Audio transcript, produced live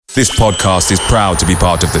This podcast is proud to be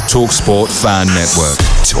part of the TalkSport Fan Network.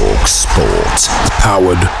 TalkSport.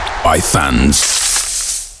 Powered by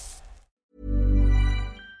fans.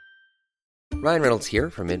 Ryan Reynolds here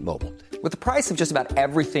from Mint Mobile. With the price of just about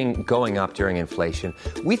everything going up during inflation,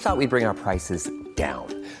 we thought we'd bring our prices down.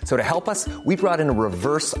 So to help us, we brought in a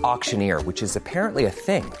reverse auctioneer, which is apparently a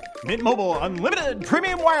thing. Mint Mobile Unlimited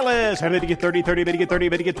Premium Wireless. How to get 30, 30, bit to get 30,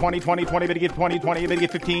 bit to get 20, 20, 20, bit to get 20, 20, bit to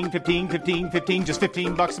get 15, 15, 15, 15, just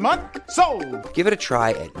 $15 a month? Sold! Give it a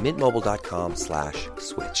try at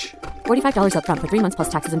mintmobile.com/switch. $45 up front for 3 months plus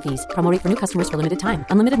taxes and fees. Promo rate for new customers for limited time.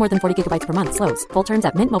 Unlimited more than 40 gigabytes per month. Slows full terms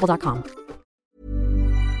at mintmobile.com.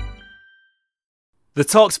 The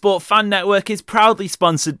TalkSport Fan Network is proudly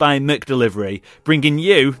sponsored by McDelivery, bringing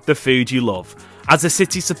you the food you love. As a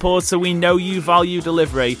City supporter, we know you value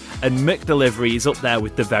delivery, and McDelivery is up there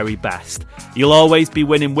with the very best. You'll always be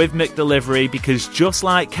winning with McDelivery because just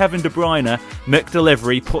like Kevin De Bruyne,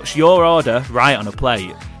 McDelivery puts your order right on a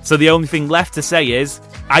plate. So the only thing left to say is,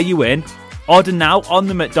 are you in? Order now on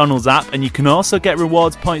the McDonald's app, and you can also get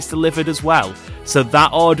rewards points delivered as well. So that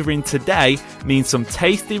ordering today means some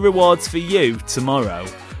tasty rewards for you tomorrow.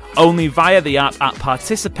 Only via the app at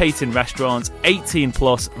participating restaurants. 18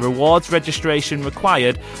 plus, rewards registration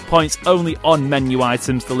required, points only on menu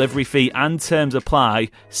items, delivery fee and terms apply.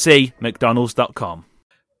 See mcdonalds.com.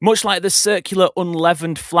 Much like the circular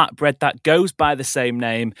unleavened flatbread that goes by the same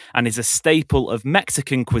name and is a staple of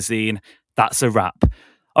Mexican cuisine, that's a wrap.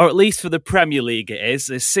 Or at least for the Premier League it is,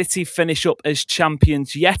 as City finish up as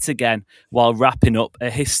champions yet again while wrapping up a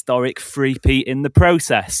historic three-peat in the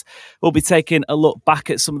process. We'll be taking a look back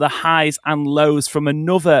at some of the highs and lows from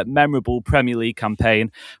another memorable Premier League campaign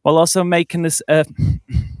while also making a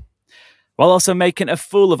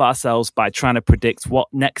fool of ourselves by trying to predict what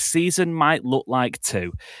next season might look like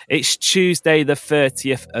too. It's Tuesday the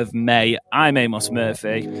 30th of May. I'm Amos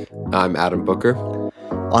Murphy. I'm Adam Booker.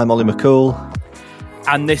 I'm Ollie McCool.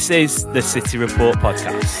 And this is the City Report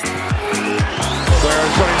podcast.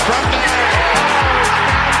 Guerrero's got in front there.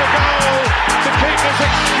 And the goal to keep this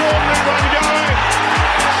extraordinary run going.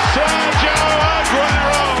 Sergio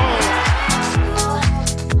Aguero.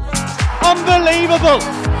 Unbelievable.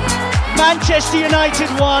 Manchester United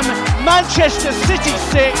 1, Manchester City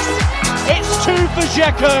 6. It's 2 for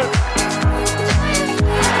Dzeko.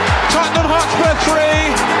 Tottenham Hotspur 3,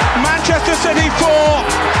 Manchester City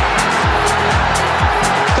 4.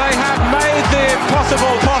 They have made the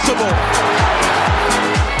impossible possible.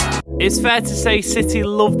 It's fair to say City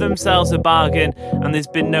love themselves a bargain, and there's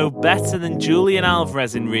been no better than Julian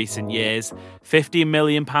Alvarez in recent years. £50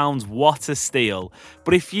 million, what a steal.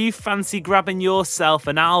 But if you fancy grabbing yourself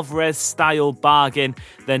an Alvarez-style bargain,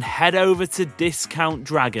 then head over to Discount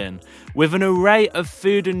Dragon. With an array of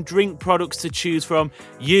food and drink products to choose from,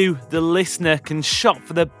 you, the listener, can shop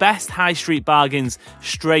for the best high street bargains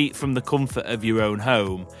straight from the comfort of your own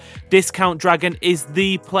home. Discount Dragon is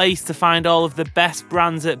the place to find all of the best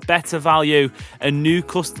brands at better value, and new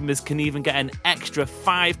customers can even get an extra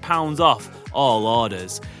 £5 off all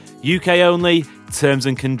orders. UK only, terms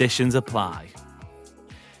and conditions apply.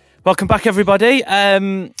 Welcome back, everybody.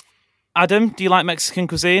 Adam, do you like Mexican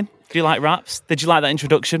cuisine? Do you like wraps? Did you like that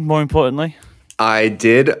introduction, more importantly? I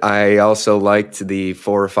did. I also liked the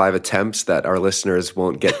 4 or 5 attempts that our listeners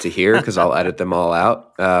won't get to hear because I'll edit them all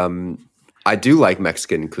out. I do like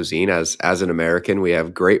Mexican cuisine. As an American, we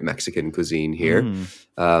have great Mexican cuisine here.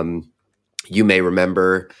 You may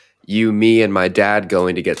remember me, and my dad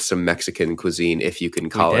going to get some Mexican cuisine, if you can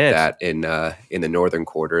call it that, in the Northern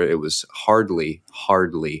Quarter. It was hardly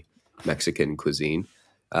Mexican cuisine.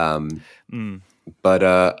 But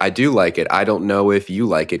I do like it. I don't know if you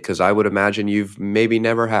like it because I would imagine you've maybe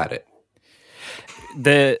never had it.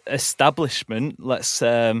 The establishment, let's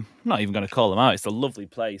not even going to call them out. It's a lovely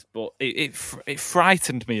place, but it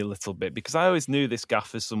frightened me a little bit because I always knew this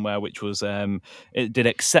gaff somewhere which was it did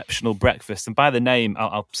exceptional breakfast, and by the name,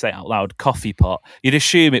 I'll say it out loud, Coffee Pot, you'd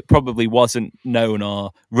assume it probably wasn't known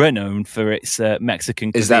or renowned for its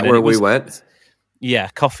Mexican cuisine. Is that where we went? Yeah,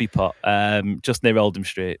 Coffee Pot, just near Oldham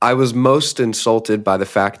Street. I was most insulted by the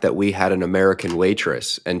fact that we had an American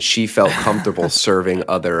waitress and she felt comfortable serving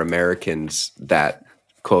other Americans that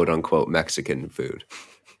quote-unquote Mexican food.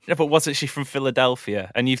 Yeah, but wasn't she from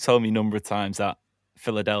Philadelphia? And you've told me a number of times that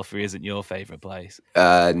Philadelphia isn't your favourite place.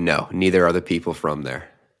 No, neither are the people from there.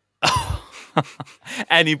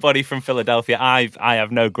 Anybody from Philadelphia, I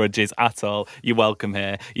have no grudges at all. You're welcome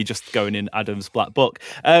here. You're just going in Adam's black book.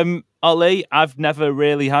 Ollie, I've never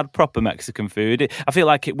really had proper Mexican food. I feel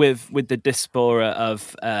like it with the diaspora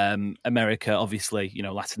of America, obviously,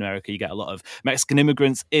 Latin America, you get a lot of Mexican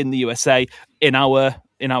immigrants in the USA. In our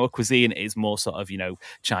in our cuisine is more sort of,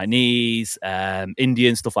 Chinese,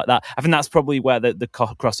 Indian, stuff like that. I think that's probably where the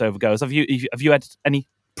crossover goes. Have you had any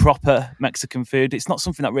proper Mexican food? It's not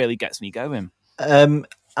something that really gets me going.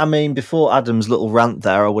 I mean, before Adam's little rant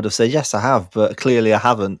there, I would have said yes, I have, but clearly I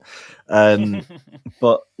haven't.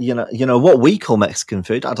 But you know what we call Mexican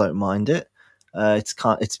food, I don't mind it.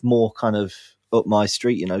 It's more kind of up my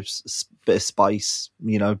street, bit of spice,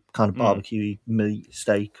 kind of barbecue, meat,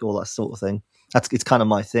 steak, all that sort of thing. It's kind of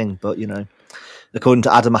my thing. But according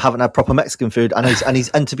to Adam, I haven't had proper Mexican food,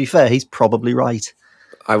 and to be fair, he's probably right.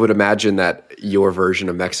 I would imagine that your version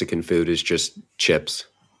of Mexican food is just chips.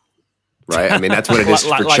 Right, I mean that's what it is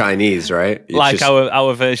for Chinese, right? It's just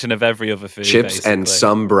our version of every other food, chips basically. And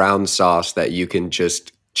some brown sauce that you can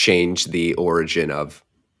just change the origin of.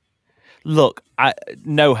 Look,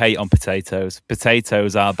 no hate on potatoes.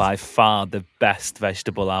 Potatoes are by far the best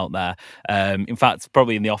vegetable out there. In fact,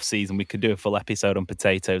 probably in the off season we could do a full episode on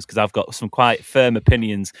potatoes because I've got some quite firm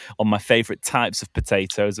opinions on my favourite types of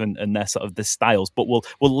potatoes and their sort of the styles. But we'll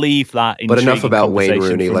leave that. But enough about Wayne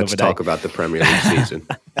Rooney. Let's talk about the Premier League season.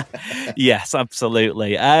 Yes,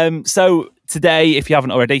 absolutely. So today, if you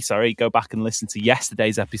haven't already, go back and listen to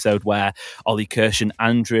yesterday's episode where Ollie Kirsch and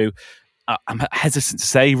Andrew, I'm hesitant to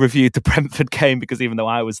say, reviewed the Brentford game because even though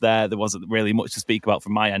I was there wasn't really much to speak about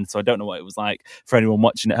from my end, so I don't know what it was like for anyone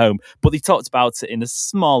watching at home. But they talked about it in a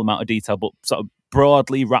small amount of detail, but sort of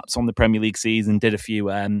broadly wrapped on the Premier League season, did a few...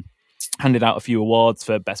 handed out a few awards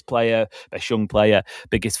for best player, best young player,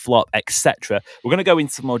 biggest flop, etc. We're going to go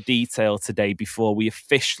into more detail today before we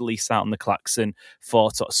officially sound the klaxon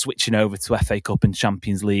for sort of switching over to FA Cup and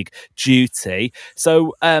Champions League duty.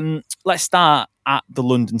 So let's start at the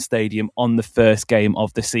London Stadium on the first game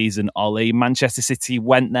of the season, Ollie. Manchester City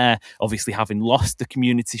went there, obviously having lost the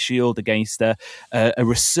Community Shield against a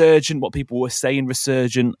resurgent, what people were saying,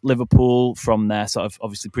 resurgent Liverpool from their sort of,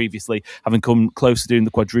 obviously previously having come close to doing the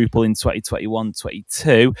quadruple in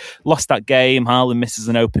 2021-22. Lost that game, Haaland misses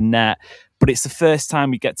an open net, but it's the first time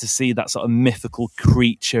we get to see that sort of mythical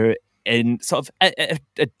creature in sort of a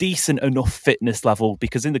decent enough fitness level,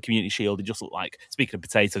 because in the Community Shield he just looked like, speaking of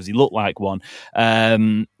potatoes, he looked like one.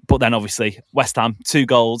 But then obviously West Ham, 2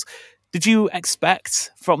 goals. Did you expect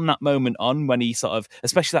from that moment on, when he sort of,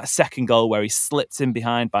 especially that second goal where he slipped in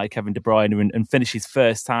behind by Kevin De Bruyne and finished his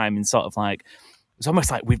first time in sort of like, it's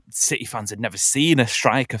almost like City fans had never seen a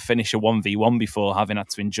striker finish a 1v1 before, having had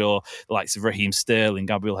to endure the likes of Raheem Sterling,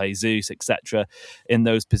 Gabriel Jesus, etc. in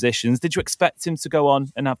those positions. Did you expect him to go on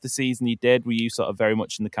and have the season he did? Were you sort of very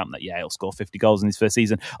much in the camp that, he'll score 50 goals in his first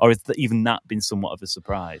season? Or has even that been somewhat of a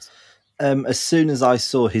surprise? As soon as I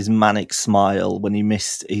saw his manic smile when he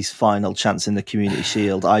missed his final chance in the Community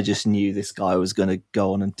Shield, I just knew this guy was going to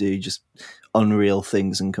go on and do just unreal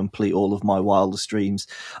things and complete all of my wildest dreams.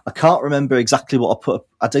 I can't remember exactly what I put.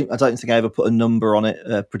 I don't think I ever put a number on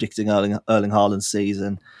it, predicting Erling Haaland's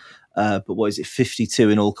season. But what is it?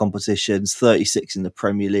 52 in all competitions, 36 in the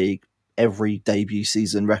Premier League, every debut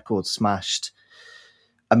season record smashed.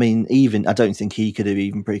 I mean, I don't think he could have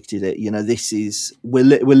even predicted it. This is we're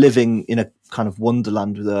living in a kind of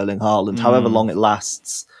wonderland with Erling Haaland. However long it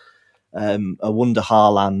lasts, a wonder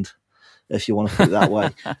Haaland, if you want to put it that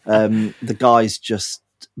way. The guy's just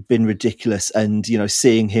been ridiculous, and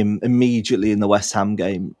seeing him immediately in the West Ham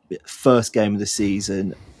game, first game of the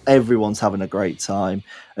season, everyone's having a great time,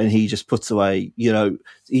 and he just puts away.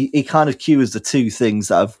 He kind of cures the 2 things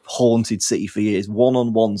that have haunted City for years: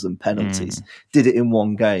 one-on-ones and penalties. Did it in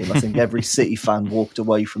one game. I think every City fan walked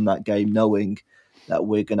away from that game knowing that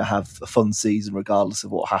we're going to have a fun season regardless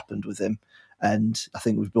of what happened with him, and I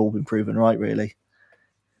think we've all been proven right, really.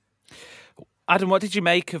 Adam, what did you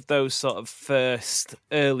make of those sort of first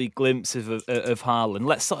early glimpses of Haaland?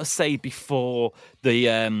 Let's sort of say before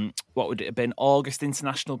the, what would it have been, August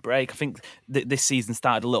international break. I think this season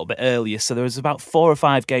started a little bit earlier, so there was about 4 or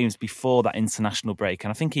 5 games before that international break,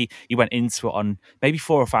 and I think he went into it on maybe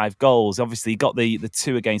 4 or 5 goals. Obviously, he got the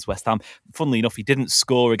 2 against West Ham. Funnily enough, he didn't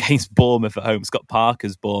score against Bournemouth at home, Scott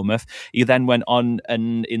Parker's Bournemouth. He then went on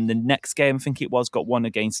and in the next game, I think it was, got one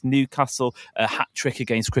against Newcastle, a hat-trick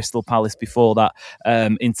against Crystal Palace before that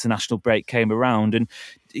international break came around. And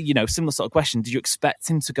similar sort of question, did you expect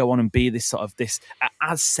him to go on and be this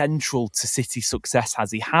as central to City's success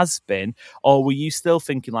as he has been, or were you still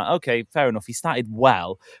thinking like, okay, fair enough, he started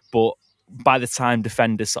well, but by the time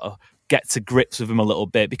defenders sort of get to grips with him a little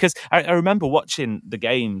bit? Because I remember watching the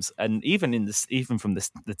games, and even from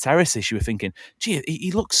the terraces, you were thinking, gee,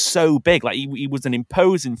 he looks so big. Like he was an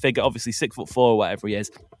imposing figure, obviously 6'4", whatever he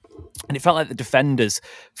is. And it felt like the defenders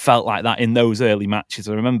felt like that in those early matches.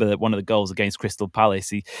 I remember that one of the goals against Crystal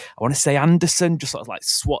Palace, I want to say Anderson just sort of like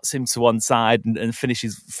swats him to one side and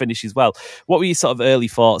finishes well. What were your sort of early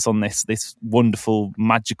thoughts on this wonderful,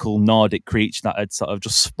 magical Nordic creature that had sort of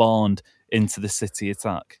just spawned into the City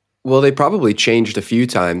attack? Well, they probably changed a few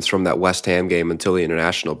times from that West Ham game until the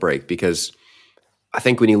international break, because I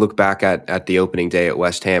think when you look back at the opening day at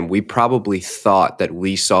West Ham, we probably thought that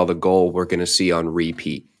we saw the goal we're going to see on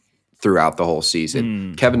repeat throughout the whole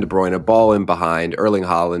season. Kevin De Bruyne, a ball in behind, Erling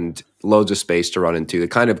Haaland, loads of space to run into, the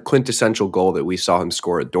kind of quintessential goal that we saw him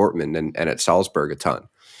score at Dortmund and at Salzburg a ton.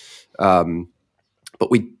 But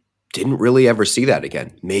we didn't really ever see that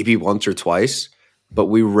again. Maybe once or twice, but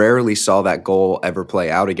we rarely saw that goal ever play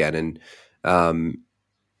out again. And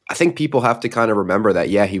I think people have to kind of remember that,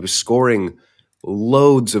 yeah, he was scoring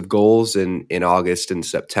loads of goals in August and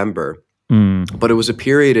September, but it was a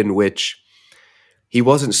period in which he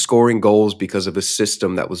wasn't scoring goals because of a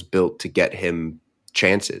system that was built to get him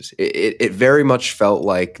chances. It very much felt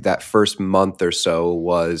like that first month or so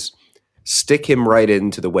was stick him right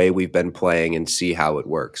into the way we've been playing and see how it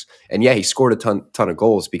works. And yeah, he scored a ton of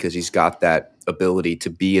goals because he's got that ability to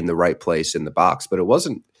be in the right place in the box. But it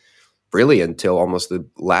wasn't really until almost the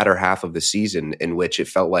latter half of the season in which it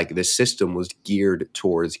felt like this system was geared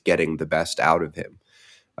towards getting the best out of him.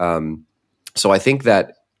 So I think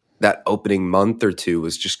that opening month or two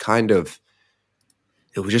was just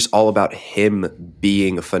it was just all about him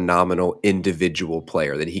being a phenomenal individual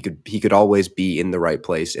player, that he could always be in the right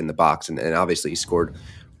place in the box. And obviously he scored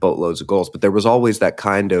boatloads of goals, but there was always that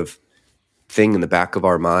kind of thing in the back of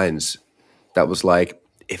our minds that was like,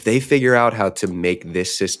 if they figure out how to make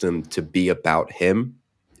this system to be about him,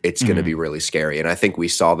 it's going to be really scary. And I think we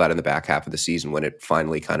saw that in the back half of the season when it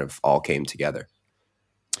finally kind of all came together.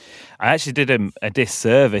 I actually did him a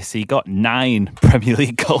disservice. He got 9 Premier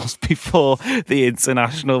League goals before the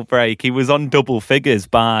international break. He was on double figures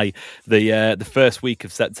by the first week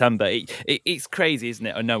of September. It's crazy, isn't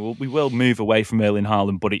it? I know we will move away from Erling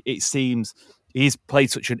Haaland, but it seems he's played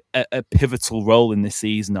such a pivotal role in this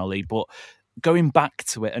season, Ollie. But going back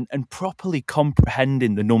to it and properly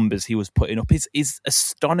comprehending the numbers he was putting up is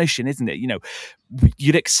astonishing, isn't it? You know,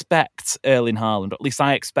 you'd expect Erling Haaland, or at least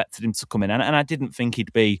I expected him to come in, and I didn't think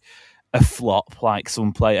he'd be a flop like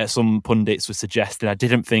some pundits were suggesting. I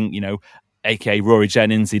didn't think, aka Rory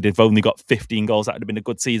Jennings, he'd have only got 15 goals. That would have been a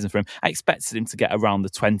good season for him. I expected him to get around the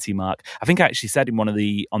 20 mark. I think I actually said in one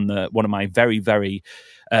of my very, very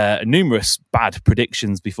numerous bad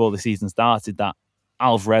predictions before the season started that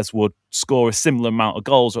Alvarez would score a similar amount of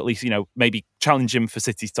goals, or at least, maybe challenge him for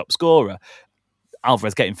City's top scorer.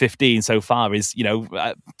 Alvarez getting 15 so far is,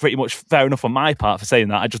 pretty much fair enough on my part for saying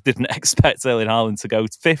that. I just didn't expect Erling Haaland to go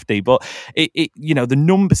 50, but the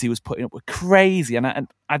numbers he was putting up were crazy, and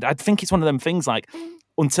I think it's one of them things like,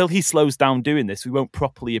 until he slows down doing this, we won't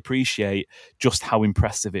properly appreciate just how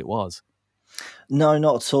impressive it was. No,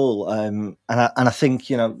 not at all. And I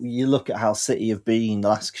think, you look at how City have been the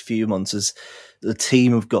last few months as the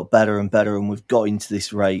team have got better and better, and we've got into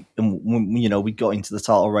this rate, and we got into the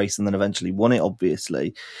title race and then eventually won it.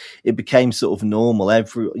 Obviously, it became sort of normal.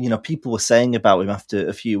 People were saying about him after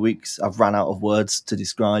a few weeks, I've ran out of words to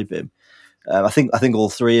describe him. I think all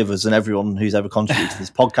three of us and everyone who's ever contributed to this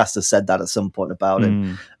podcast has said that at some point about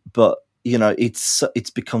him. But it's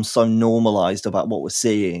become so normalized about what we're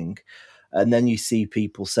seeing. And then you see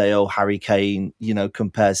people say, "Oh, Harry Kane,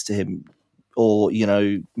 compares to him," or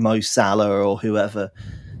Mo Salah or whoever.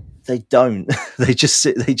 They don't. they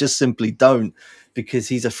just simply don't, because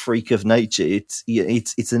he's a freak of nature.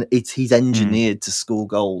 He's engineered to score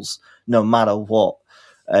goals no matter what.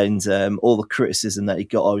 And all the criticism that he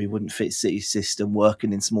got, he wouldn't fit City's system,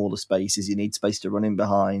 working in smaller spaces. You need space to run in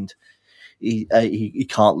behind. He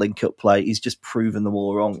can't link up play. He's just proven them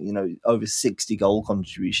all wrong. Over 60 goal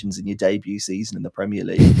contributions in your debut season in the Premier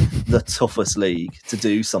League, the toughest league, to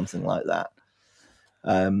do something like that.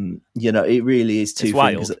 It really is two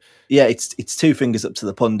fingers. Yeah, it's two fingers up to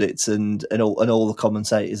the pundits and all the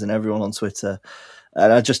commentators and everyone on Twitter.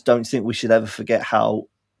 And I just don't think we should ever forget how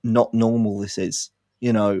not normal this is.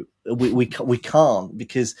 We can't,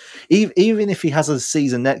 because even if he has a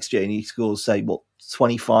season next year and he scores, say,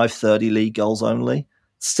 25, 30 league goals only,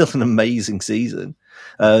 it's still an amazing season.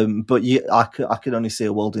 But I could only see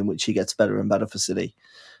a world in which he gets better and better for City.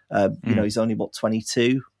 He's only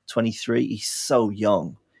 22, 23. He's so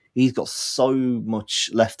young. He's got so much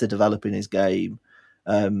left to develop in his game.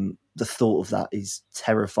 The thought of that is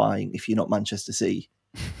terrifying if you're not Manchester City,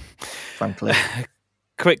 frankly.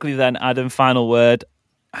 Quickly then, Adam, final word.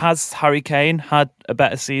 Has Harry Kane had a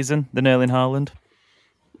better season than Erling Haaland?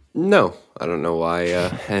 No, I don't know why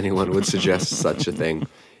anyone would suggest such a thing.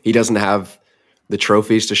 He doesn't have the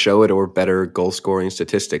trophies to show it or better goal scoring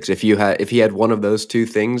statistics. If he had one of those two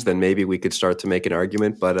things, then maybe we could start to make an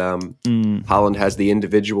argument. But Haaland has the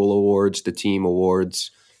individual awards, the team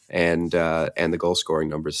awards, and the goal scoring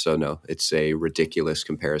numbers. So no, it's a ridiculous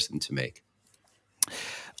comparison to make.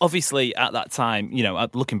 Obviously, at that time,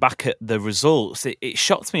 looking back at the results, it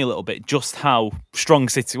shocked me a little bit just how strong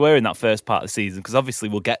City were in that first part of the season. Because obviously,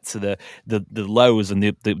 we'll get to the lows, and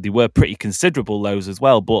they were pretty considerable lows as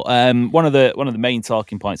well. But one of the main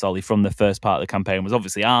talking points, Ollie, from the first part of the campaign was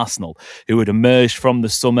obviously Arsenal, who had emerged from the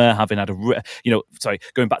summer, having had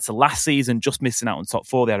going back to last season, just missing out on top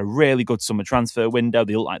four. They had a really good summer transfer window.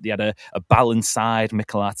 They looked like they had a balanced side.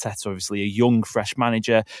 Mikel Arteta, obviously, a young, fresh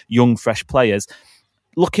manager, young, fresh players.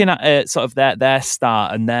 Looking at sort of their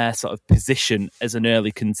start and their sort of position as an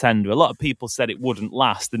early contender, a lot of people said it wouldn't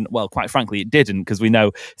last, and well, quite frankly, it didn't, because we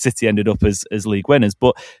know City ended up as league winners.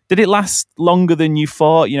 But did it last longer than you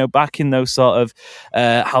thought? Back in those sort of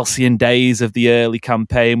halcyon days of the early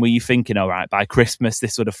campaign, were you thinking, all right, by Christmas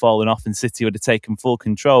this would have fallen off and City would have taken full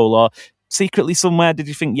control, or secretly somewhere did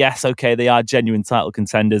you think, yes, okay, they are genuine title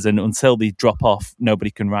contenders, and until they drop off,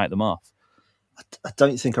 nobody can write them off? I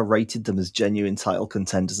don't think I rated them as genuine title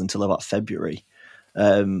contenders until about February.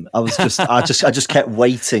 I just kept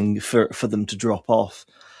waiting for them to drop off.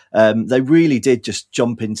 They really did just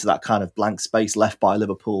jump into that kind of blank space left by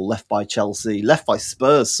Liverpool, left by Chelsea, left by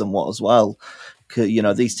Spurs somewhat as well.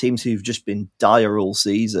 These teams who've just been dire all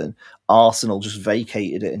season, Arsenal just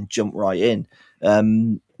vacated it and jumped right in.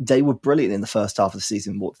 They were brilliant in the first half of the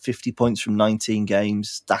season. 50 points from 19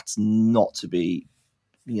 games? That's not to be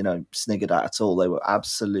sniggered at all. They were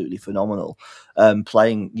absolutely phenomenal,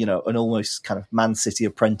 playing an almost kind of Man City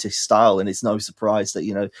apprentice style, and it's no surprise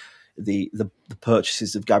that the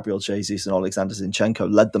purchases of Gabriel Jesus and Alexander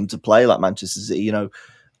Zinchenko led them to play like Manchester City.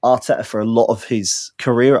 Arteta, for a lot of his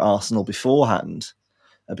career at Arsenal beforehand,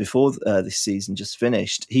 before this season just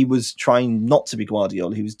finished, he was trying not to be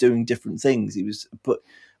Guardiola. He was doing different things. But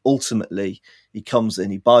ultimately, he comes in,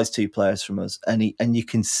 he buys two players from us, and you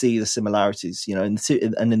can see the similarities. In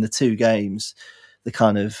the two games, the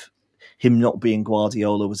kind of him not being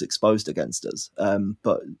Guardiola was exposed against us.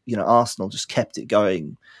 But Arsenal just kept it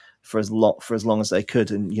going for as long as they could,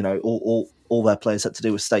 and all their players had to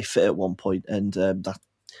do was stay fit at one point, and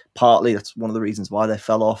that's one of the reasons why they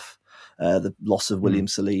fell off. The loss of William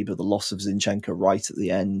Saliba, the loss of Zinchenko right at the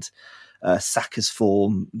end. Saka's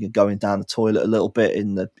form going down the toilet a little bit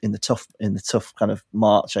in the tough kind of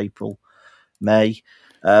March, April, May,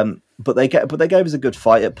 but they gave us a good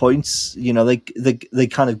fight at points. They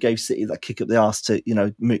kind of gave City that kick up the arse to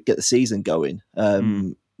get the season going.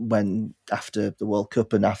 When after the World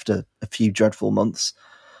Cup and after a few dreadful months,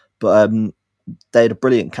 but they had a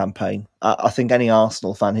brilliant campaign. I think any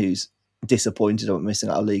Arsenal fan who's disappointed about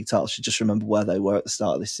missing out a league title should just remember where they were at the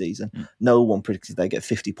start of this season. No one predicted they'd get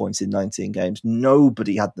 50 points in 19 games.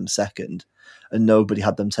 Nobody had them second, and nobody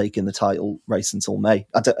had them taking the title race until May.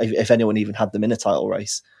 I don't if anyone even had them in a title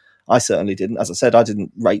race. I certainly didn't. As I said, I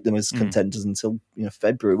didn't rate them as contenders until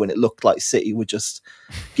February, when it looked like City were just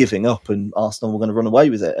giving up and Arsenal were going to run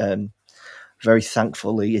away with it. Very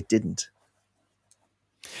thankfully, it didn't.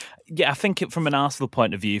 Yeah, I think from an Arsenal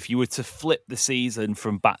point of view, if you were to flip the season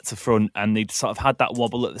from back to front and they'd sort of had that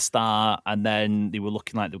wobble at the start and then they were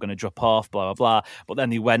looking like they were going to drop off, blah, blah, blah, but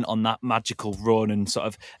then they went on that magical run and sort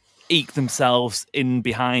of eked themselves in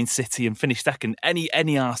behind City and finished second,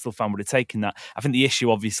 any Arsenal fan would have taken that. I think the issue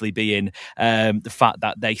obviously being the fact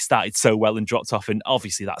that they started so well and dropped off, and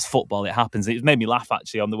obviously that's football, it happens. It made me laugh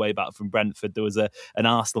actually on the way back from Brentford. There was an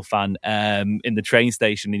Arsenal fan in the train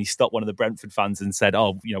station, and he stopped one of the Brentford fans and said,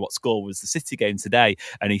 what score was the City game today?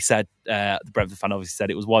 And he said, the Brentford fan obviously said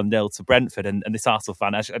it was 1-0 to Brentford, and this Arsenal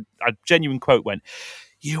fan, a genuine quote went,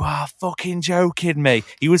 "You are fucking joking me."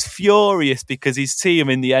 He was furious because his team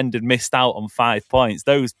in the end had missed out on 5 points.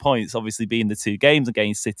 Those points obviously being the two games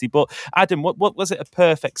against City. But Adam, what was it, a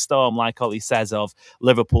perfect storm, like Ollie says, of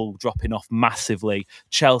Liverpool dropping off massively,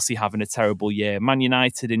 Chelsea having a terrible year, Man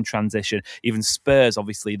United in transition, even Spurs,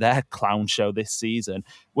 obviously their clown show this season.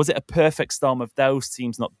 Was it a perfect storm of those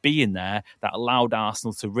teams not being there that allowed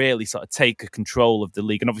Arsenal to really sort of take control of the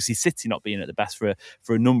league? And obviously City not being at the best for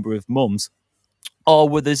a number of months. Or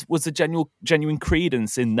was there genuine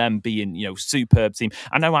credence in them being, superb team?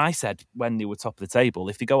 I know I said when they were top of the table,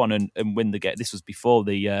 if they go on and win the game, this was before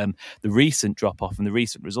the recent drop-off and the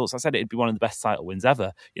recent results, I said it'd be one of the best title wins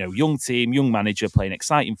ever. Young team, young manager playing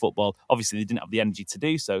exciting football. Obviously, they didn't have the energy to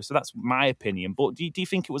do so. So that's my opinion. But do you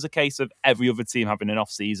think it was a case of every other team having an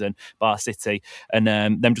off-season, bar City, and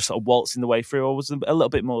them just sort of waltzing the way through, or was there a little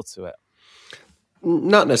bit more to it?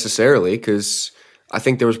 Not necessarily, because I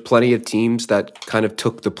think there was plenty of teams that kind of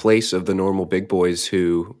took the place of the normal big boys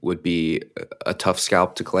who would be a tough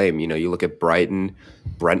scalp to claim. You look at Brighton,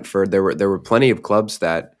 Brentford. There were plenty of clubs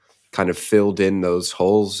that kind of filled in those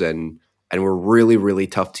holes and were really, really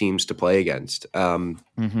tough teams to play against.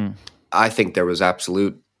 I think there was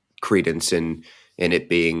absolute credence in it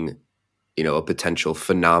being, a potential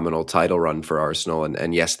phenomenal title run for Arsenal.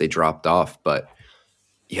 And yes, they dropped off, but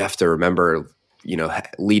you have to remember,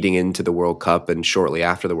 leading into the World Cup and shortly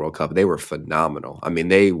after the World Cup, they were phenomenal. I mean,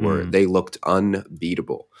 they looked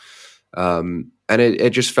unbeatable. And it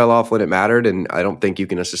just fell off when it mattered. And I don't think you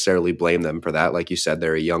can necessarily blame them for that. Like you said,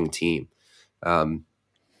 they're a young team.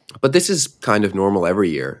 But this is kind of normal every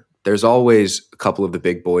year. There's always a couple of the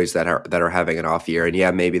big boys that are having an off year. And yeah,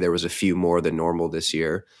 maybe there was a few more than normal this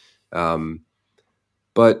year.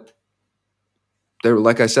 But there,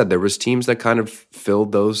 like I said, there was teams that kind of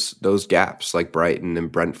filled those gaps, like Brighton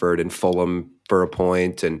and Brentford and Fulham for a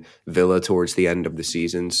point, and Villa towards the end of the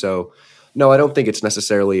season. So, no, I don't think it's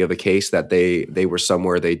necessarily of a case that they were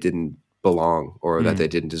somewhere they didn't belong or that they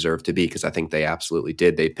didn't deserve to be, because I think they absolutely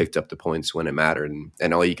did. They picked up the points when it mattered,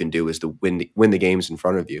 and all you can do is to win the games in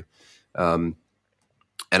front of you. And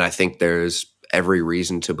I think there's every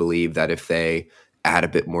reason to believe that if they add a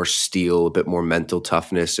bit more steel, a bit more mental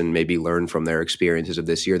toughness, and maybe learn from their experiences of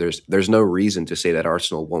this year, there's no reason to say that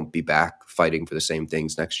Arsenal won't be back fighting for the same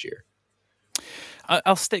things next year.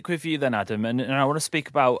 I'll stick with you then, Adam, and I want to speak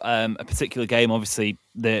about a particular game, obviously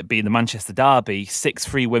being the Manchester Derby,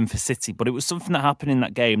 6-3 win for City, but it was something that happened in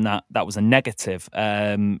that game that was a negative.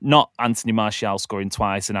 Not Anthony Martial scoring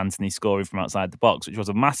twice and Anthony scoring from outside the box, which was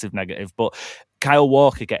a massive negative, but Kyle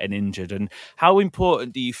Walker getting injured. And how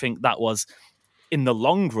important do you think that was in the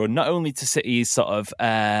long run, not only to City's sort of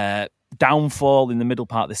downfall in the middle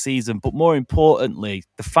part of the season, but more importantly,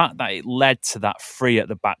 the fact that it led to that three at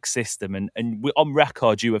the back system. And on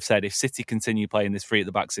record, you have said if City continue playing this three at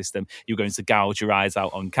the back system, you're going to gouge your eyes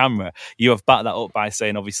out on camera. You have backed that up by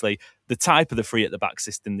saying, obviously, the type of the three at the back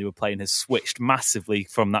system they were playing has switched massively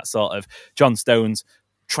from that sort of John Stones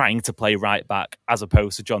trying to play right back as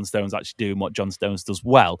opposed to John Stones actually doing what John Stones does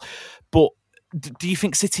well. But do you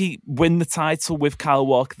think City win the title with Kyle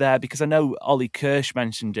Walker there? Because I know Ollie Kirsch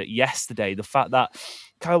mentioned it yesterday, the fact that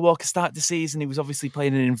Kyle Walker started the season, he was obviously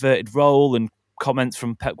playing an inverted role, and comments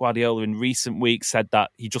from Pep Guardiola in recent weeks said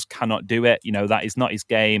that he just cannot do it. That is not his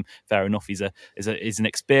game. Fair enough, he's an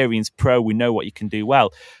experienced pro. We know what he can do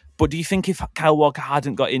well. But do you think if Kyle Walker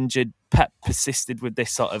hadn't got injured, Pep persisted with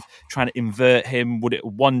this sort of trying to invert him, would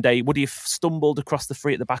he have stumbled across the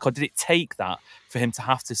three at the back, or did it take that for him to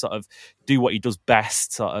have to sort of do what he does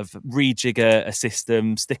best, sort of rejigger a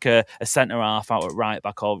system, stick a centre half out at right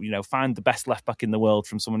back, or find the best left back in the world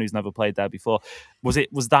from someone who's never played there before? Was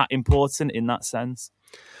that important in that sense?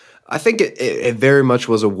 I think it very much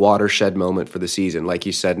was a watershed moment for the season, like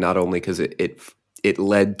you said. Not only because it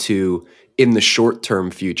led to, in the short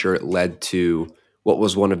term future, it led to what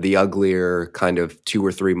was one of the uglier kind of 2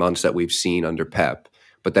 or 3 months that we've seen under Pep.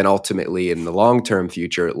 But then ultimately in the long-term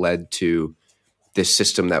future, it led to this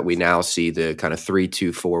system that we now see, the kind of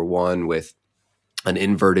 3-2-4-1 with an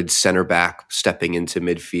inverted center back stepping into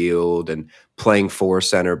midfield and playing 4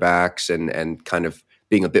 center backs and kind of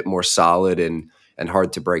being a bit more solid and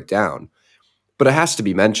hard to break down. But it has to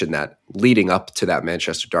be mentioned that leading up to that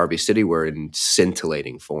Manchester Derby, City were in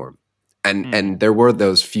scintillating form. And there were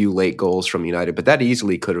those few late goals from United, but that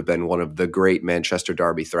easily could have been one of the great Manchester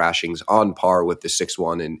Derby thrashings, on par with the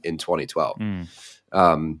 6-1 in 2012.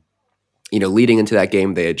 Leading into that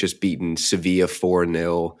game, they had just beaten Sevilla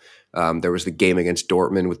 4-0. There was the game against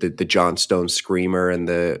Dortmund with the John Stones screamer and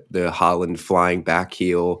the Haaland flying back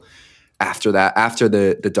heel. After that, after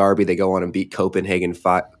the Derby, they go on and beat Copenhagen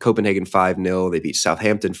 5-0. They beat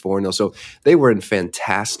Southampton 4-0. So they were in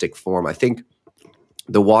fantastic form. I think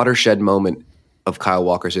the watershed moment of Kyle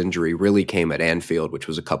Walker's injury really came at Anfield, which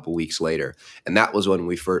was a couple weeks later. And that was when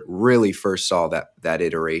we really first saw that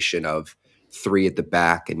iteration of three at the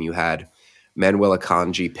back, and you had Manuel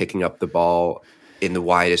Akanji picking up the ball in the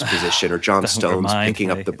widest position, or John Stones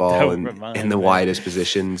picking up the ball in the widest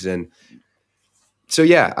positions. And so,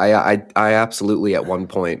 yeah, I absolutely at one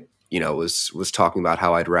point was talking about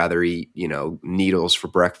how I'd rather eat, needles for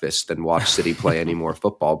breakfast than watch City play any more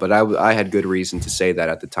football. But I had good reason to say that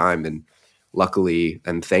at the time. And luckily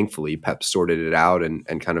and thankfully, Pep sorted it out and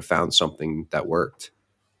kind of found something that worked.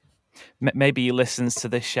 Maybe he listens to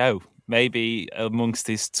this show. Maybe amongst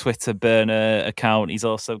his Twitter burner account, he's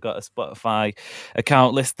also got a Spotify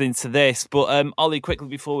account listening to this. But Ollie, quickly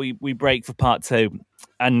before we break for part two,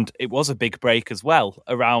 and it was a big break as well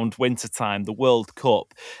around wintertime, the World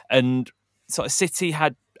Cup, and sort of City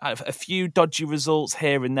had a few dodgy results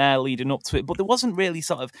here and there leading up to it, but there wasn't really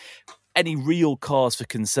sort of any real cause for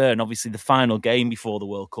concern. Obviously, the final game before the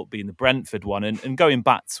World Cup being the Brentford one, and going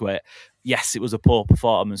back to it, yes, it was a poor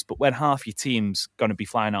performance, but when half your team's going to be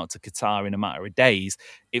flying out to Qatar in a matter of days,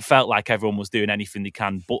 it felt like everyone was doing anything they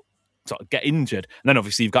can but sort of get injured. And then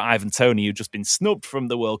obviously you've got Ivan Toney, who'd just been snubbed from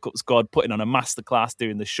the World Cup squad, putting on a masterclass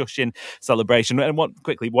doing the shushing celebration. And one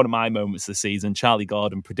of my moments of the season, Charlie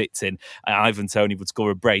Gordon predicting Ivan Toney would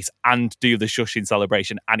score a brace and do the shushing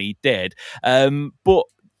celebration, and he did. But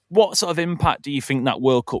what sort of impact do you think that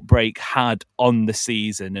World Cup break had on the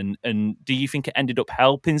season? And do you think it ended up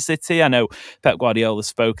helping City? I know Pep Guardiola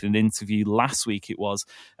spoke in an interview last week, it was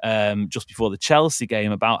just before the Chelsea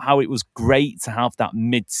game, about how it was great to have that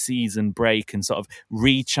mid-season break and sort of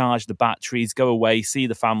recharge the batteries, go away, see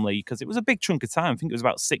the family, because it was a big chunk of time. I think it was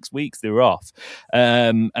about 6 weeks they were off.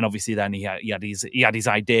 And obviously then he had his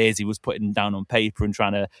ideas he was putting down on paper and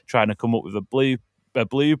trying to come up with a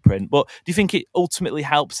blueprint. But do you think it ultimately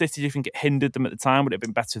helped City? Do you think it hindered them at the time? Would it have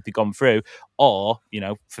been better if they'd gone through? Or,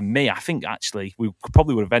 for me, I think actually we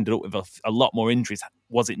probably would have ended up with a lot more injuries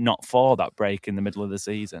was it not for that break in the middle of the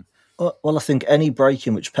season. Well, I think any break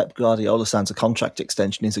in which Pep Guardiola signs a contract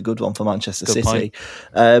extension is a good one for Manchester City.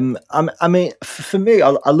 I mean, for me,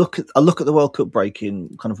 I look at the World Cup break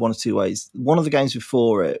in kind of one of two ways. One of the games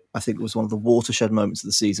before it, I think, was one of the watershed moments of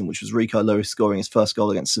the season, which was Rico Lewis scoring his first goal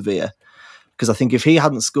against Sevilla. Because I think if he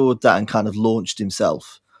hadn't scored that and kind of launched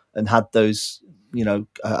himself and had those,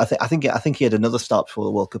 I think he had another start before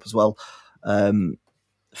the World Cup as well.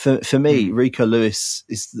 For me, Rico Lewis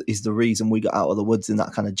is the reason we got out of the woods in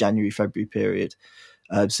that kind of January, February period.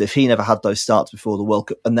 So if he never had those starts before the World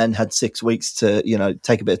Cup and then had 6 weeks to,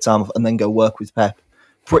 take a bit of time off and then go work with Pep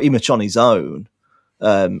pretty much on his own,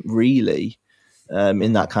 really,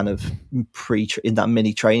 in that kind of in that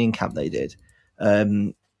mini training camp they did.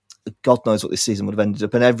 God knows what this season would have ended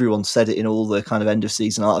up. And everyone said it in all the kind of end of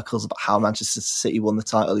season articles about how Manchester City won the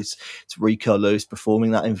title. It's Rico Lewis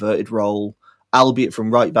performing that inverted role, albeit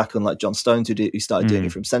from right back, unlike John Stones, who started doing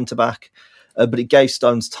it from centre back. But it gave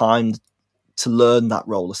Stones time to learn that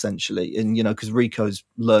role, essentially. And, because Rico's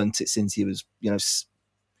learnt it since he was,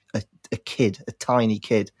 a kid, a tiny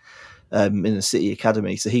kid in the City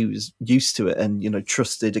Academy. So he was used to it and,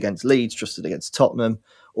 trusted against Leeds, trusted against Tottenham,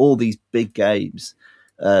 all these big games.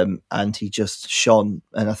 And he just shone.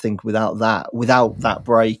 And I think without that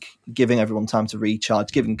break, giving everyone time to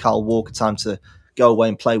recharge, giving Kyle Walker time to go away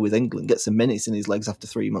and play with England, get some minutes in his legs after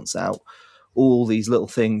 3 months out, all these little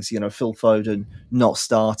things, Phil Foden not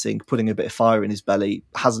starting, putting a bit of fire in his belly,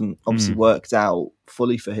 hasn't obviously worked out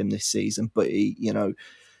fully for him this season, but he,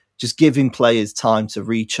 just giving players time to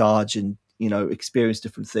recharge and, experience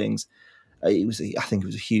different things. I think it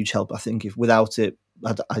was a huge help. I think if without it,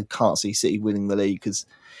 I can't see City winning the league because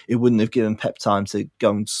it wouldn't have given Pep time to go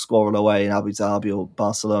and squirrel away in Abu Dhabi or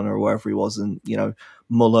Barcelona or wherever he was and,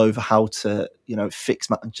 mull over how to, fix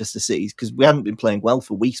Manchester City because we hadn't been playing well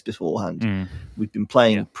for weeks beforehand. We'd been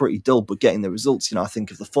playing pretty dull, but getting the results. I think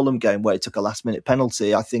of the Fulham game where it took a last minute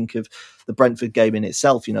penalty. I think of the Brentford game in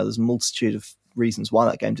itself. There's a multitude of reasons why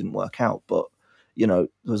that game didn't work out, but there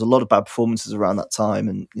was a lot of bad performances around that time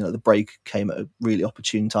and, the break came at a really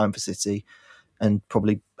opportune time for City and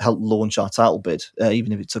probably helped launch our title bid,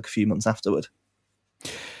 even if it took a few months afterward.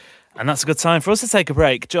 And that's a good time for us to take a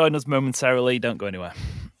break. Join us momentarily. Don't go anywhere.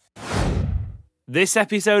 This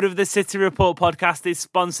episode of the City Report podcast is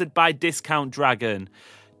sponsored by Discount Dragon.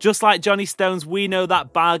 Just like Johnny Stones, we know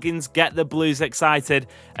that bargains get the Blues excited,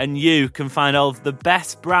 and you can find all of the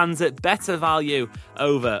best brands at better value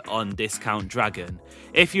over on Discount Dragon.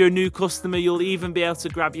 If you're a new customer, you'll even be able to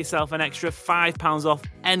grab yourself an extra £5 off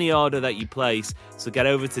any order that you place. So get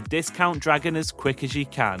over to Discount Dragon as quick as you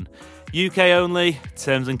can. UK only,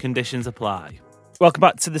 terms and conditions apply. Welcome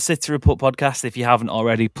back to the City Report podcast. If you haven't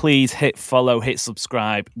already, please hit follow, hit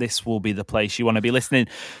subscribe. This will be the place you want to be listening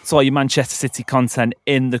to all your Manchester City content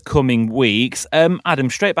in the coming weeks. Adam,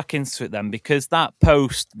 straight back into it then, because that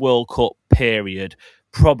post-World Cup period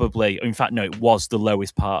probably, in fact, no, it was the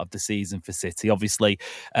lowest part of the season for City. Obviously,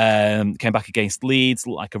 came back against Leeds,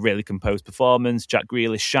 like a really composed performance. Jack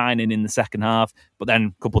Grealish shining in the second half, but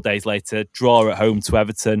then a couple of days later, draw at home to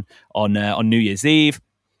Everton on New Year's Eve.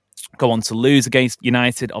 Go on to lose against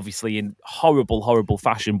United, obviously in horrible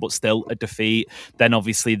fashion, but still a defeat. Then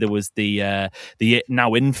obviously there was the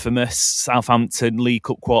now infamous Southampton League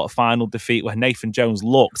Cup quarter-final defeat where Nathan Jones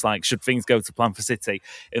looks like, should things go to plan for City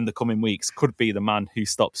in the coming weeks, could be the man who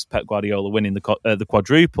stops Pep Guardiola winning the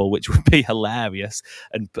quadruple, which would be hilarious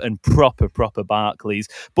and proper Barclays.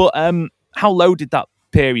 But how low did that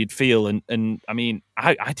period feel? And I mean,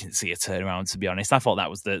 I didn't see a turnaround, to be honest. I thought that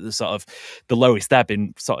was the sort of the lowest ebb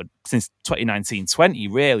in sort of since 2019-20,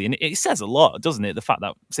 really. And it says a lot, doesn't it? The fact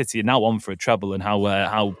that City are now on for a treble and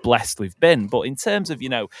how blessed we've been. But in terms of,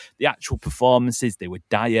 the actual performances, they were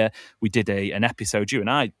dire. We did an episode, you and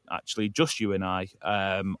I,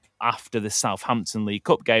 after the Southampton League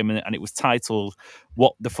Cup game, and it was titled,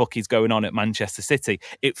 "What the fuck is going on at Manchester City?"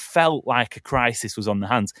 It felt like a crisis was on the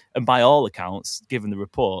hands. And by all accounts, given the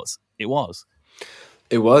reports, it was.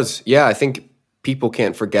 It was. Yeah, I think people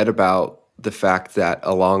can't forget about the fact that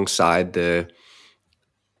alongside the,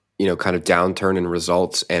 kind of downturn in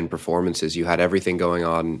results and performances, you had everything going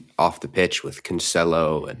on off the pitch with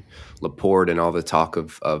Cancelo and Laporte and all the talk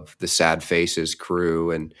of the sad faces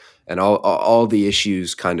crew and all the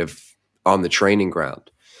issues kind of on the training ground.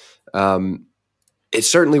 It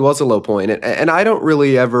certainly was a low point. And I don't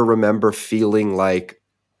really ever remember feeling like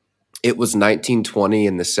it was 1920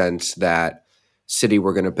 in the sense that City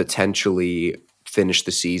were going to potentially finish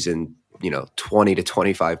the season, 20 to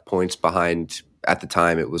 25 points behind. At the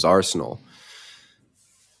time, it was Arsenal.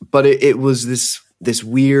 But it was this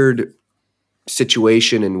weird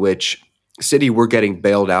situation in which City were getting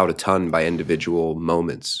bailed out a ton by individual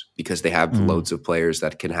moments because they have loads of players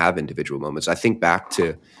that can have individual moments. I think back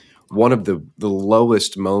to one of the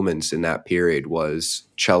lowest moments in that period was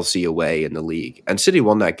Chelsea away in the league. And City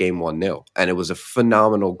won that game 1-0. And it was a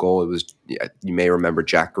phenomenal goal. It was, you may remember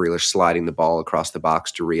Jack Grealish sliding the ball across the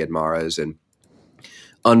box to Riyad Mahrez and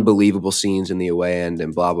unbelievable scenes in the away end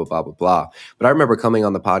and blah, blah, blah, blah, blah. But I remember coming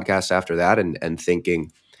on the podcast after that and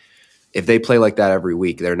thinking, if they play like that every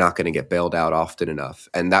week, they're not going to get bailed out often enough.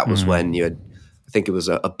 And that was when you had, I think it was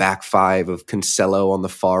a back five of Cancelo on the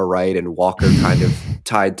far right and Walker kind of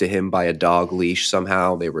tied to him by a dog leash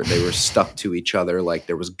somehow. They were stuck to each other like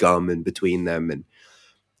there was gum in between them. And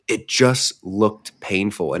it just looked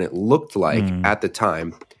painful. And it looked like at the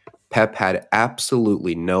time, Pep had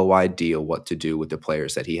absolutely no idea what to do with the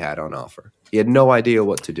players that he had on offer. He had no idea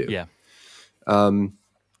what to do. Yeah.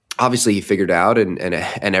 Obviously, he figured out and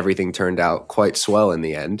everything turned out quite swell in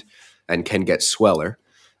the end and can get sweller.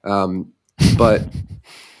 But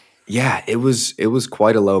yeah, it was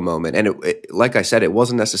quite a low moment. And it, like I said, it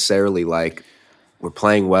wasn't necessarily like we're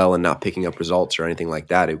playing well and not picking up results or anything like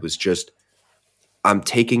that. It was just, I'm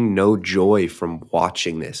taking no joy from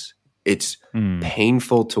watching this. It's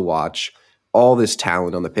painful to watch all this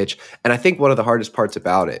talent on the pitch. And I think one of the hardest parts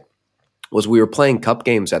about it was we were playing cup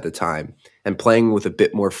games at the time and playing with a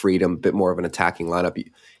bit more freedom, a bit more of an attacking lineup.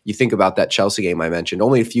 You think about that Chelsea game I mentioned.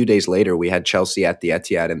 Only a few days later, we had Chelsea at the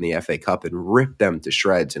Etihad in the FA Cup and ripped them to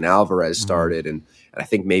shreds. And Alvarez started, and I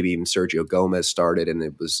think maybe even Sergio Gomez started, and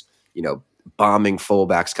it was, bombing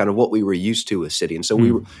fullbacks, kind of what we were used to with City. And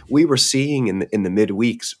so we were seeing in the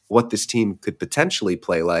midweeks what this team could potentially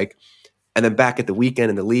play like. And then back at the weekend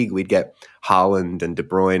in the league, we'd get Haaland and De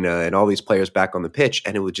Bruyne and all these players back on the pitch,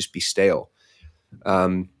 and it would just be stale.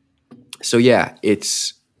 So yeah,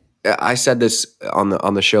 I said this on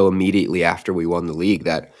the show immediately after we won the league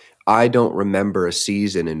that I don't remember a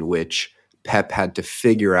season in which Pep had to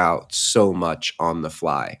figure out so much on the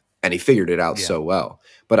fly, and he figured it out so well.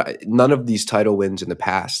 But none of these title wins in the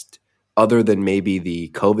past, other than maybe the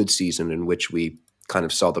COVID season in which we kind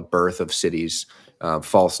of saw the birth of City's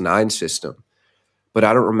false nine system. But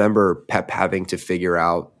I don't remember Pep having to figure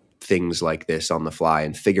out things like this on the fly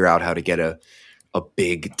and figure out how to get a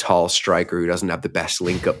big, tall striker who doesn't have the best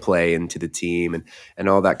link-up play into the team and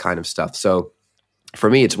all that kind of stuff. So for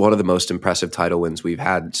me, it's one of the most impressive title wins we've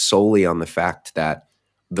had solely on the fact that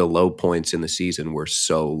the low points in the season were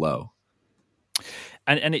so low.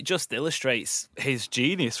 And it just illustrates his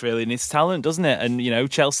genius, really, and his talent, doesn't it? And,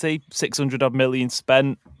 Chelsea, 600 odd million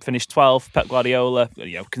spent, finished 12th. Pep Guardiola,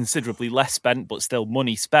 considerably less spent, but still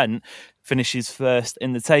money spent, finishes first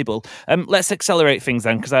in the table. Let's accelerate things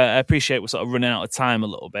then, because I appreciate we're sort of running out of time a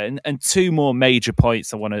little bit. And two more major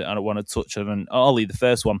points I want to touch on. And Ollie, the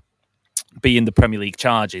first one. being the Premier League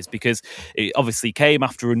charges, because it obviously came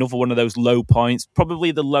after another one of those low points,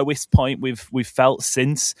 probably the lowest point we've felt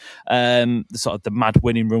since the sort of the mad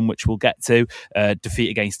winning run, which we'll get to. Defeat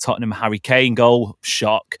against Tottenham, Harry Kane goal,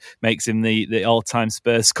 shock, makes him the all-time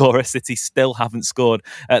Spurs scorer. City still haven't scored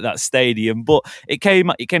at that stadium, but it came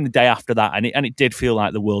the day after that, and it did feel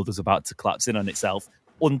like the world was about to collapse in on itself.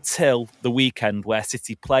 Until the weekend where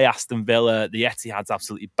City play Aston Villa, the Etihad's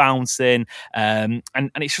absolutely bouncing. And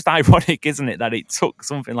it's just ironic, isn't it, that it took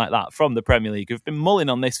something like that from the Premier League, who've been mulling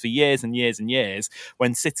on this for years and years and years,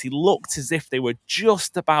 when City looked as if they were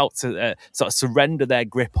just about to sort of surrender their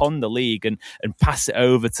grip on the league and pass it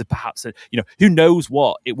over to perhaps, who knows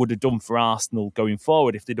what it would have done for Arsenal going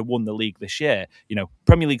forward if they'd have won the league this year.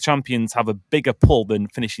 Premier League champions have a bigger pull than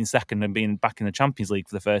finishing second and being back in the Champions League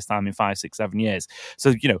for the first time in 5, 6, 7 years.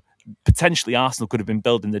 So, potentially Arsenal could have been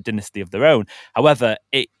building the dynasty of their own. However,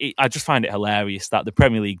 I just find it hilarious that the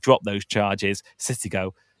Premier League dropped those charges. City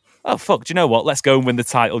go, oh, fuck, do you know what? Let's go and win the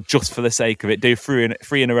title just for the sake of it. Do three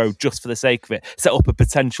in a row just for the sake of it. Set up a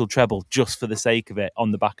potential treble just for the sake of it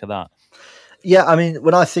on the back of that. Yeah, I mean,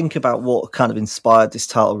 when I think about what kind of inspired this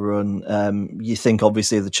title run, you think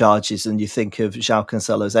obviously of the charges, and you think of João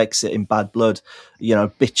Cancelo's exit in bad blood,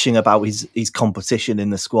 bitching about his competition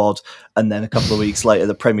in the squad, and then a couple of weeks later,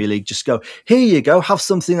 the Premier League just go, here you go, have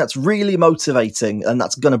something that's really motivating and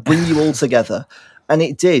that's going to bring you all together. And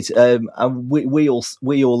it did. And we all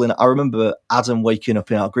in. I remember Adam waking up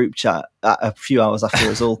in our group chat a few hours after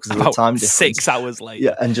us all because of the time difference. 6 hours later.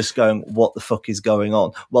 Yeah, and just going, what the fuck is going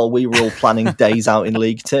on? Well, we were all planning days out in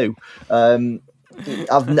League Two.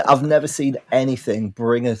 I've never seen anything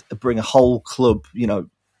bring a whole club,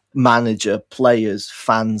 manager, players,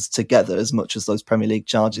 fans together as much as those Premier League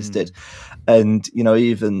charges did. And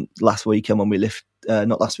even last weekend when we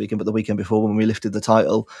not last weekend, but the weekend before when we lifted the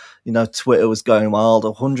title, Twitter was going wild,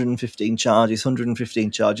 115 charges,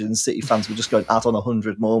 and City fans were just going, add on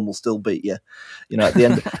 100 more and we'll still beat you. At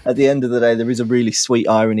the end of the day, there is a really sweet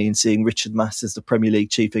irony in seeing Richard Masters, the Premier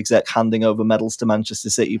League chief exec, handing over medals to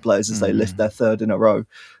Manchester City players as they lift their third in a row.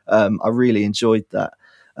 I really enjoyed that.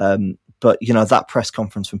 But that press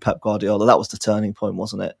conference from Pep Guardiola, that was the turning point,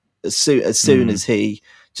 wasn't it? As soon as he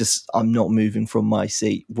just, I'm not moving from my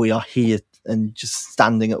seat. We are here and just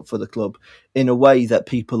standing up for the club in a way that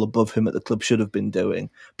people above him at the club should have been doing,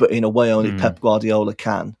 but in a way only Pep Guardiola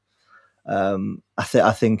can. I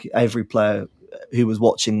think every player who was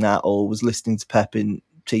watching that or was listening to Pep in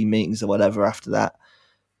team meetings or whatever after that,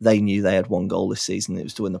 they knew they had one goal this season. It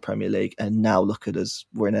was to win the Premier League. And now look at us.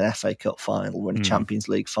 We're in an FA Cup final. We're in a Champions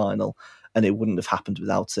League final. And it wouldn't have happened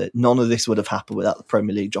without it. None of this would have happened without the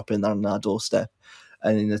Premier League dropping that on our doorstep.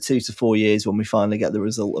 And in the 2 to 4 years when we finally get the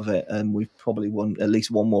result of it, and we've probably won at least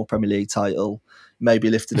one more Premier League title, maybe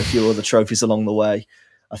lifted a few other trophies along the way,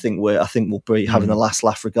 I think we'll be having the last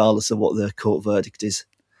laugh regardless of what the court verdict is.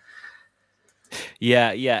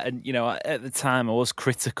 Yeah, and at the time I was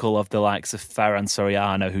critical of the likes of Ferran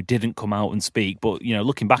Soriano, who didn't come out and speak. But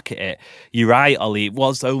looking back at it, you're right, Ollie. It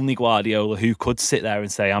was only Guardiola who could sit there and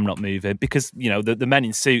say, "I'm not moving," because the men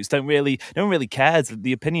in suits don't really care.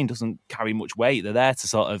 The opinion doesn't carry much weight. They're there to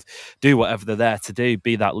sort of do whatever they're there to do,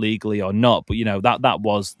 be that legally or not. But that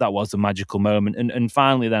was a magical moment. And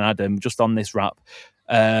finally, then Adam, just on this wrap.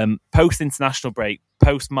 Post-international break,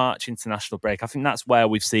 post-March international break, I think that's where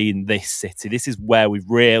we've seen this City. This is where we've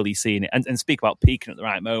really seen it. And speak about peaking at the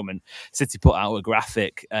right moment. City put out a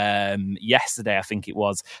graphic yesterday, I think it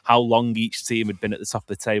was, how long each team had been at the top of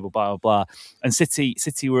the table, blah, blah, blah. And City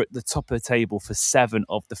were at the top of the table for 7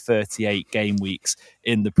 of the 38 game weeks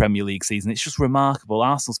in the Premier League season. It's just remarkable.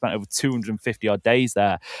 Arsenal spent over 250 odd days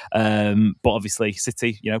there. But obviously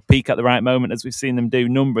City, peak at the right moment, as we've seen them do a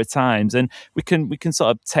number of times. And we can sort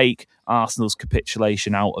of take Arsenal's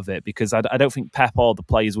capitulation out of it, because I don't think Pep or the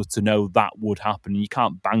players were to know that would happen. You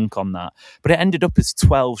can't bank on that. But it ended up as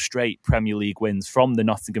 12 straight Premier League wins from the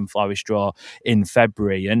Nottingham Forest draw in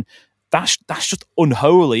February. And that's just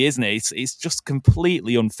unholy, isn't it? It's just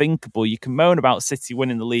completely unthinkable. You can moan about City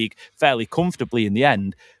winning the league fairly comfortably in the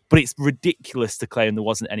end, but it's ridiculous to claim there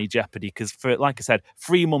wasn't any jeopardy, because for, like I said,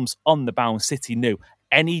 3 months on the bounce, City knew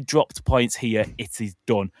any dropped points here, it is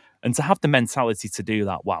done. And to have the mentality to do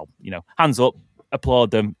that, wow, hands up,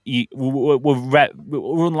 applaud them.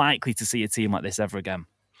 We're unlikely to see a team like this ever again.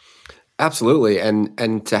 Absolutely.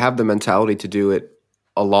 And to have the mentality to do it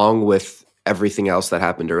along with everything else that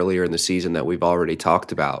happened earlier in the season that we've already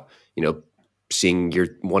talked about, seeing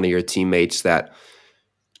one of your teammates that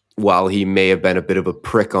while he may have been a bit of a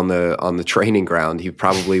prick on the training ground, he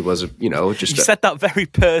probably was, just. You said that very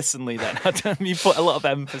personally. Then you put a lot of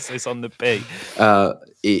emphasis on the P.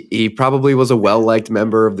 He probably was a well-liked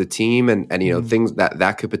member of the team, and things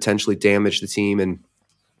that could potentially damage the team,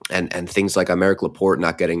 and things like Aymeric Laporte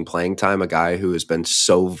not getting playing time, a guy who has been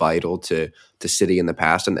so vital to City in the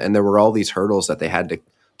past, and there were all these hurdles that they had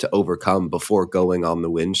to overcome before going on the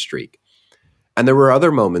win streak. And there were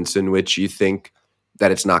other moments in which you think that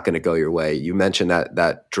it's not going to go your way. You mentioned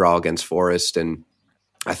that draw against Forest, and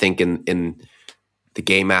I think in the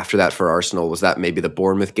game after that for Arsenal, was that maybe the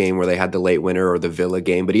Bournemouth game where they had the late winner, or the Villa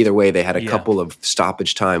game? But either way, they had a couple of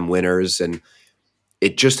stoppage time winners, and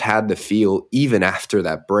it just had the feel, even after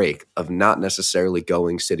that break, of not necessarily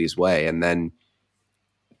going City's way. And then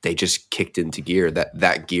they just kicked into gear,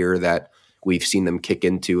 that gear that we've seen them kick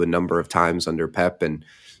into a number of times under Pep. And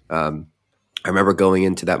I remember going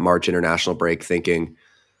into that March international break thinking,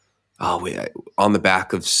 on the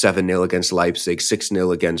back of 7-0 against Leipzig,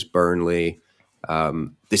 6-0 against Burnley,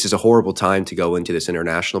 this is a horrible time to go into this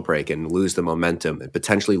international break and lose the momentum and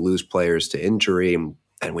potentially lose players to injury.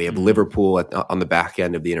 And we have Liverpool on the back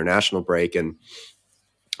end of the international break. And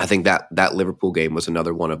I think that Liverpool game was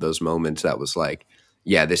another one of those moments that was like,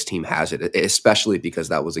 yeah, this team has it, especially because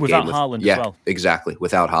that was a game with Haaland as well. Exactly,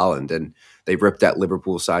 without Haaland. And they ripped that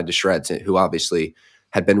Liverpool side to shreds, who obviously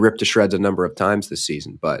had been ripped to shreds a number of times this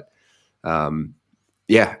season. But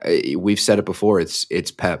we've said it before,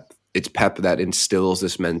 it's Pep. It's Pep that instills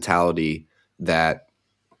this mentality that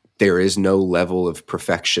there is no level of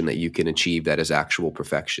perfection that you can achieve that is actual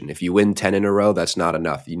perfection. If you win 10 in a row, that's not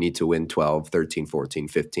enough. You need to win 12, 13, 14,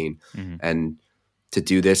 15. Mm-hmm. And to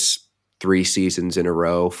do this 3 seasons in a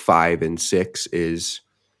row, 5 and 6, is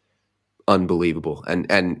unbelievable.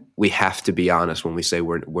 And we have to be honest when we say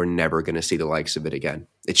we're never going to see the likes of it again.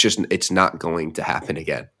 It's not going to happen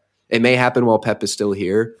again. It may happen while Pep is still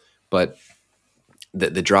here, but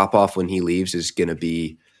the drop off when he leaves is going to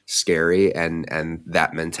be scary. And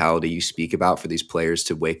that mentality you speak about for these players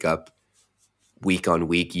to wake up week on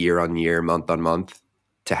week, year on year, month on month,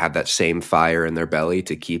 to have that same fire in their belly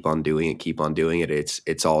to keep on doing it.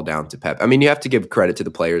 It's all down to Pep. I mean, you have to give credit to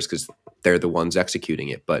the players because they're the ones executing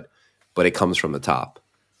it, but it comes from the top.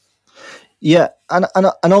 Yeah, and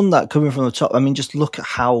on that, coming from the top, I mean, just look at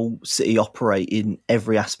how City operate in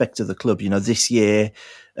every aspect of the club. This year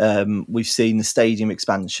we've seen the stadium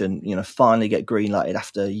expansion, finally get green lighted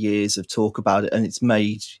after years of talk about it, and it's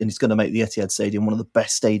going to make the Etihad Stadium one of the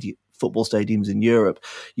best football stadiums in Europe.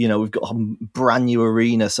 We've got a brand new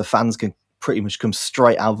arena, so fans can pretty much come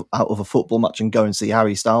straight out of a football match and go and see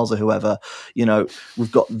Harry Styles or whoever.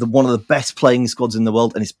 We've got one of the best playing squads in the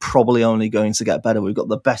world, and it's probably only going to get better. We've got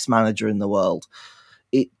the best manager in the world.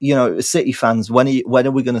 City fans, when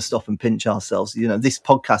are we going to stop and pinch ourselves? This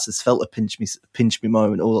podcast has felt a pinch me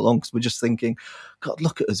moment all along, because we're just thinking, God,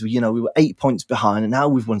 look at us. We were 8 points behind, and now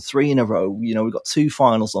we've won 3 in a row. We've got 2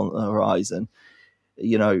 finals on the horizon.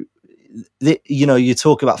 You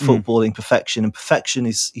talk about footballing perfection, and perfection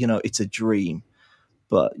is, it's a dream.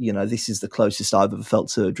 But, this is the closest I've ever felt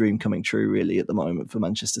to a dream coming true, really, at the moment for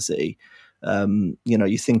Manchester City.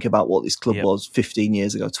 You think about what this club was 15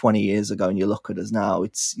 years ago, 20 years ago, and you look at us now,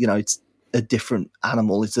 it's a different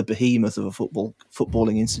animal. It's a behemoth of a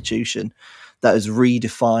footballing institution that has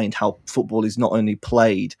redefined how football is not only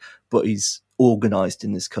played, but is organised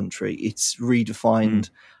in this country. It's redefined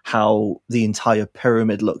how the entire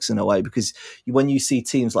pyramid looks in a way, because when you see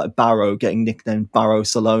teams like Barrow getting nicknamed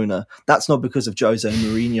Barrow-Salona, that's not because of Jose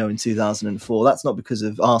Mourinho in 2004. That's not because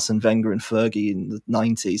of Arsene Wenger and Fergie in the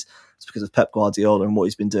 90s. It's because of Pep Guardiola and what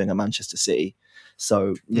he's been doing at Manchester City.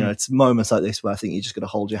 So, it's moments like this where I think you just got to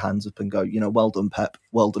hold your hands up and go, well done, Pep.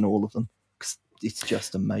 Well done, all of them. 'Cause it's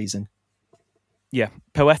just amazing. Yeah,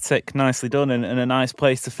 poetic, nicely done, and a nice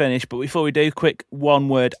place to finish. But before we do, quick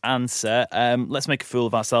one-word answer. Let's make a fool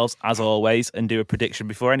of ourselves, as always, and do a prediction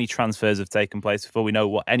before any transfers have taken place, before we know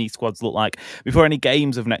what any squads look like, before any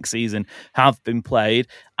games of next season have been played.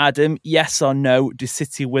 Adam, yes or no, do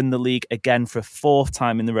City win the league again for a 4th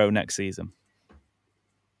time in a row next season?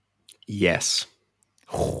 Yes.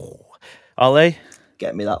 Ollie?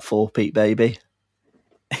 Get me that 4-peat, baby.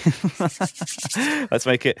 Let's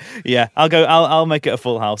make it. Yeah, I'll make it a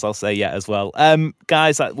full house. I'll say yeah as well.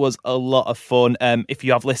 Guys, that was a lot of fun. If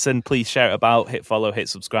you have listened, please share it about, hit follow, hit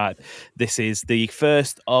subscribe. This is the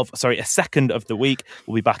a second of the week.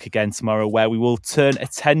 We'll be back again tomorrow, where we will turn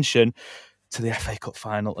attention to the FA Cup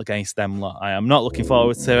final against them lot. I am not looking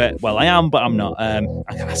forward to it. Well, I am, but I'm not.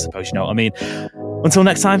 I suppose you know what I mean. Until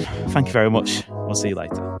next time, thank you very much. We'll see you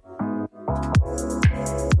later.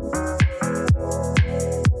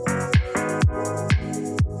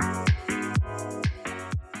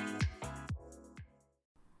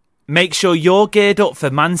 Make sure you're geared up for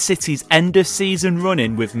Man City's end-of-season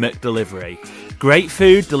run-in with McDelivery. Great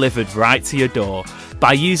food delivered right to your door.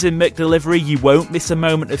 By using McDelivery, you won't miss a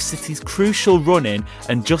moment of City's crucial run-in,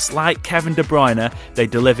 and just like Kevin De Bruyne, they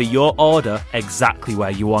deliver your order exactly where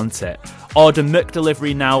you want it. Order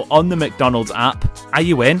McDelivery now on the McDonald's app. Are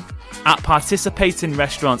you in? At participating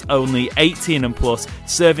restaurants only, 18 and plus,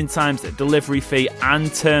 serving times, delivery fee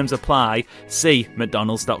and terms apply. See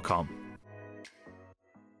mcdonalds.com.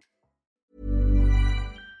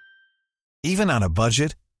 Even on a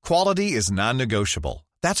budget, quality is non-negotiable.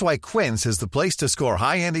 That's why Quince is the place to score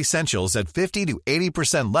high-end essentials at 50 to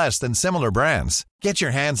 80% less than similar brands. Get your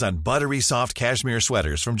hands on buttery soft cashmere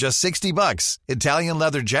sweaters from just $60, Italian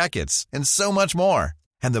leather jackets, and so much more.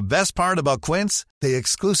 And the best part about Quince, they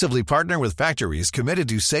exclusively partner with factories committed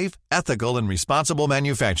to safe, ethical, and responsible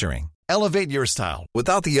manufacturing. Elevate your style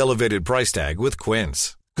without the elevated price tag with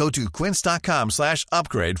Quince. Go to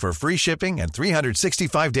quince.com/upgrade for free shipping and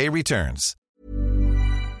 365-day returns.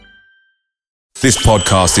 This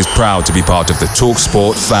podcast is proud to be part of the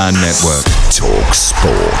TalkSport Fan Network.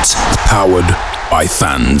 TalkSport. Powered by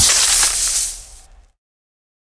fans.